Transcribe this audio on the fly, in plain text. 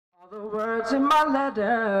The words in my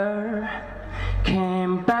letter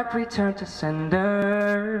came back, returned to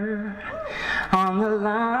sender. On the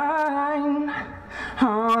line,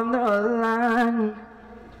 on the line,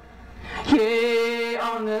 yeah,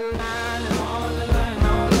 on the line, on the line,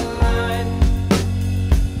 on the line,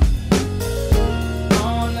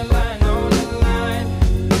 on the line, on the line.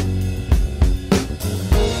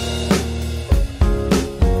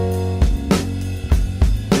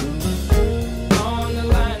 On the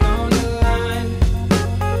line, on the line.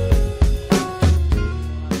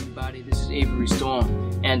 Everybody, this is Avery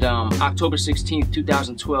and October 16th,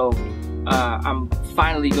 2012, I'm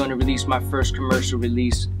finally going to release my first commercial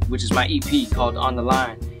release, which is my EP called On the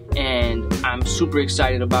Line, and I'm super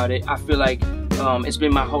excited about it. I feel like it's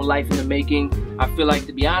been my whole life in the making. I feel like,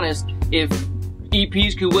 to be honest, if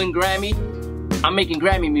EPs could win Grammy, I'm making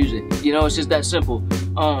Grammy music. You know, it's just that simple.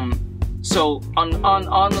 So on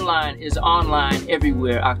the Line is online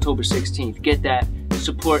everywhere, October 16th. Get that.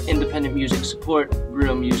 Support independent music, support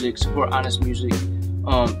real music, support honest music.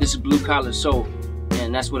 This is blue collar soul,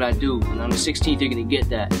 and that's what I do. And on the 16th, you're gonna get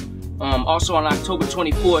that. Also on October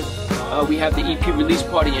 24th, we have the EP release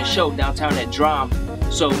party and show downtown at Drum.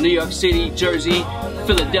 So New York City, Jersey,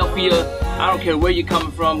 Philadelphia, I don't care where you're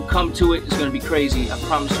coming from, come to it. It's gonna be crazy, I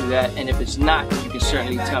promise you that. And if it's not, you can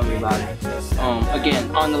certainly tell me about it. Again,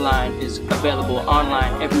 On the Line is available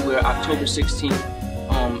online everywhere, October 16th.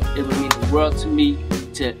 It would mean the world to me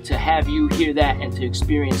to have you hear that and to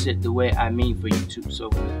experience it the way I mean for you to. So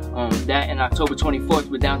that and October 24th,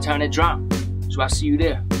 we're downtown at Drum. So I'll see you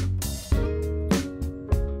there.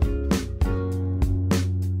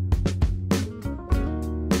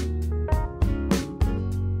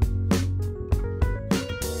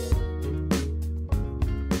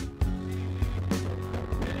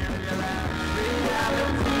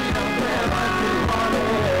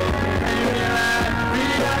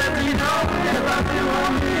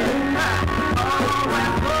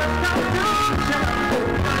 Oh,